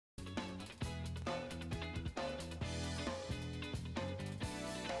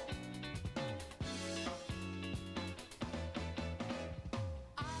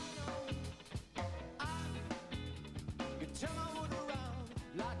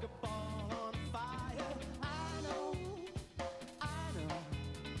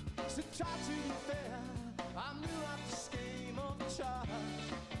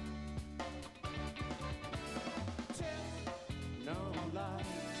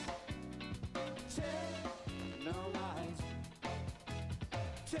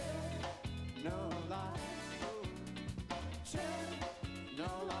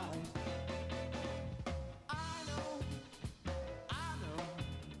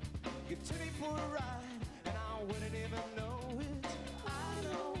for a ride, and I wouldn't even know it. I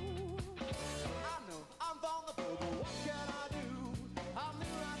know I'm vulnerable, but what can I do? I'm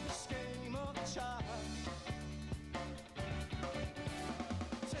new at this game of child.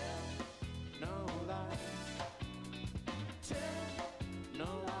 Tell no lies. Tell no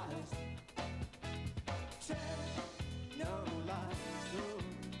lies. Tell no lies. No.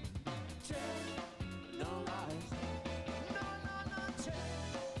 Tell no lies. No, no, no. Tell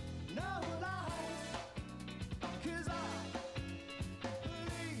no lies. 'Cause I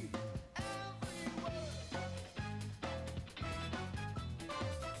believe every word.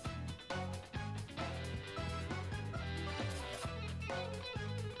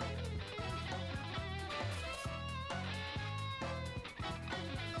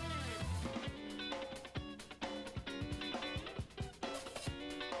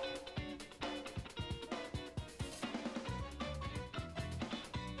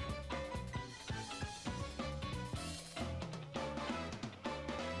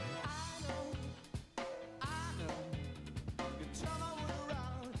 I know, you turn my world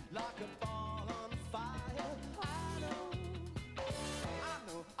around like a ball on fire. I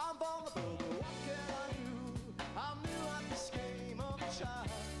know, I'm vulnerable, but what can I do? I'm new at this game of child.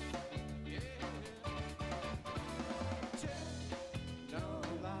 Yeah. Tell no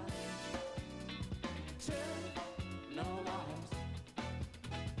lies. Tell no lies.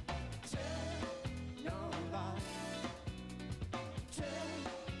 Tell no lies. Tell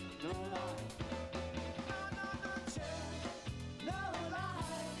no lies. No, no, no. Tell no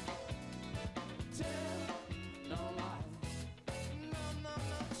lies. Tell no lies. No, no,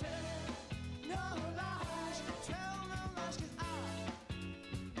 no. Tell no lies. Tell no lies, 'cause I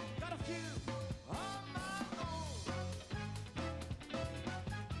got a few on my own.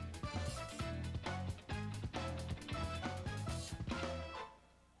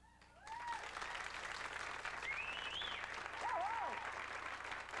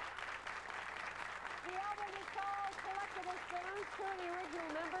 The album is called Collectible Spoons. Two of the original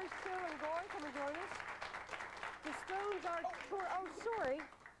members, Sue and Gore, come and join us. The Spoons are tour. Oh, sorry.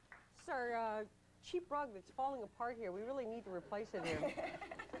 It's our cheap rug that's falling apart here. We really need to replace it here.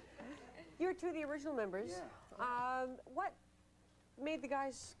 You're two of the original members. Yeah. What made the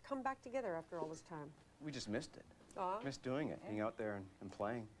guys come back together after all this time? We just missed it. Aw. Missed doing it, being out there and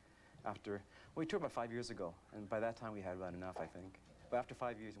playing. After, we toured about 5 years ago, and by that time we had about enough, I think. But after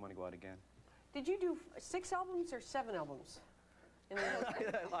 5 years, we want to go out again. Did you do 6 albums or 7 albums? In the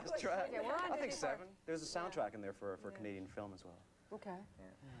I lost track. Okay, we're on I think 54. 7. There's a soundtrack in there for Canadian film as well. Okay.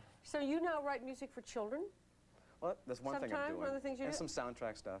 So you now write music for children, Well, that's one thing I'm Sometimes doing. one of the things you and do- some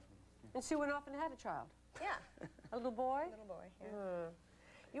soundtrack stuff. and Sue went off and had a child. Yeah, A little boy? little boy. Yeah.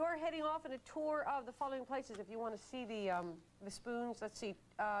 You are heading off on a tour of the following places if you want to see the Spoons. Let's see,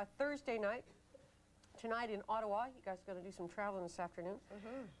 Thursday night, tonight in Ottawa. You guys are going to do some traveling this afternoon.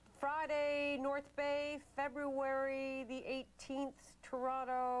 Friday, North Bay, February the 18th,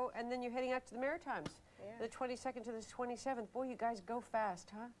 Toronto, and then you're heading out to the Maritimes, Yeah. the 22nd to the 27th. Boy, you guys go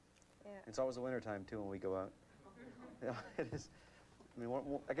fast, huh? Yeah. It's always the winter time, too, when we go out. Yeah, it is. I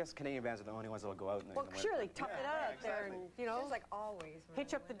mean, I guess Canadian bands are the only ones that will go out in the Well, winter. surely tough it out out there exactly. and, you know, It's like always.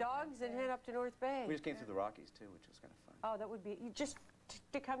 hitch up the dogs and head up to North Bay. We just came through the Rockies, too, which was kind of fun. Oh, that would be, you just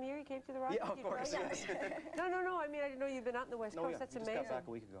to come here, you came to the Rockies? Yeah, of You course, drove? yes. No, I mean, I didn't know you'd been out in the West No, Coast. yeah, That's we just amazing. got back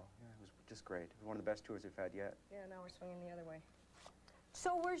a week ago. Yeah, it was just great. It was one of the best tours we've had yet. Yeah, now we're swinging the other way.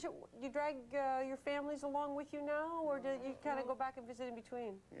 So where's you drag your families along with you now, or do you kind of go back and visit in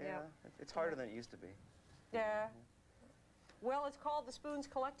between? Yeah, it's harder than it used to be. Yeah. Well, it's called the Spoons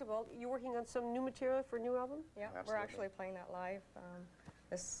Collectible. You're working on some new material for a new album? Yeah, we're Absolutely. actually playing that live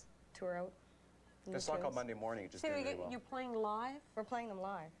this tour out. New This song called tunes. Monday Morning, it just Say did that really again, well. you're playing live? We're playing them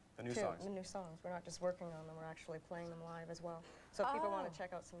live. The new too, songs. The new songs. We're not just working on them, we're actually playing them live as well. So if people Oh. want to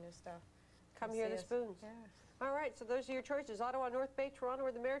check out some new stuff, Come see hear the us. Spoons. Yeah. All right, so those are your choices. Ottawa, North Bay, Toronto,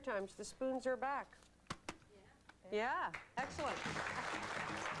 or the Maritimes. The Spoons are back. Yeah, excellent. Thank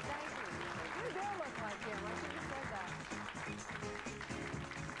you. You do look like him. I should have said that.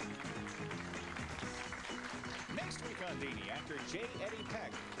 Next week on Dini, actor J. Eddie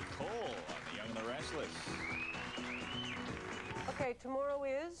Peck, Cole on The Young and the Restless. Okay, tomorrow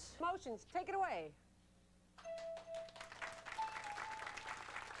is Motions. Take it away.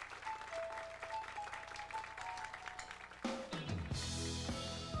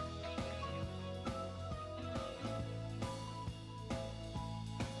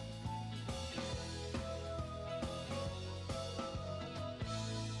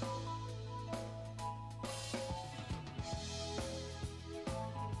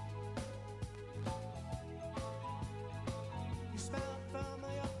 You smell from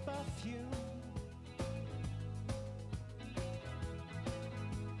your perfume.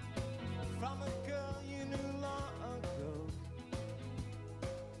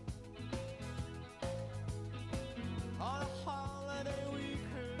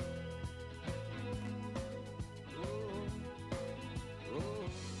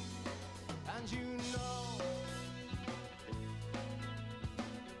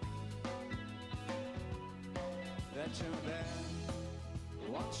 that you're there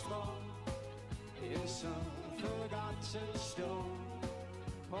once more in some forgotten stone,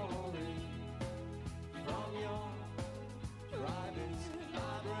 pouring from your private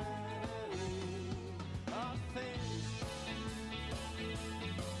library of things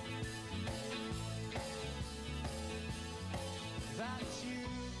that you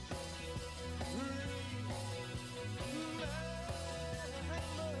remember.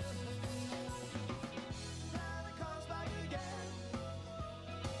 Then it comes back again,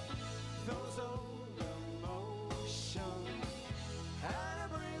 those old emotions, and it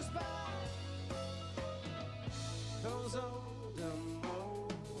brings back those old emotions.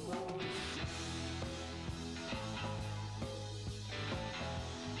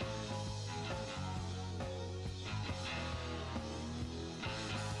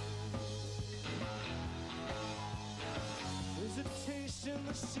 There's a taste in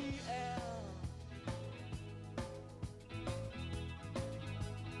the sea air,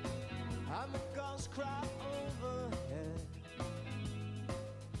 and the gulls cry overhead.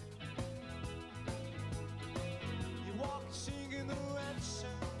 You walk and sing in the red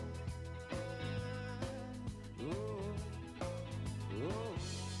sand. Oh, oh,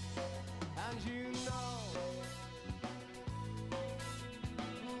 and you know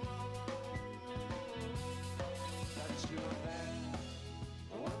that you're there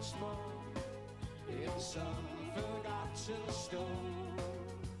once more in some forgotten stone,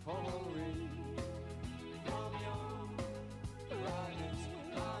 pouring from your private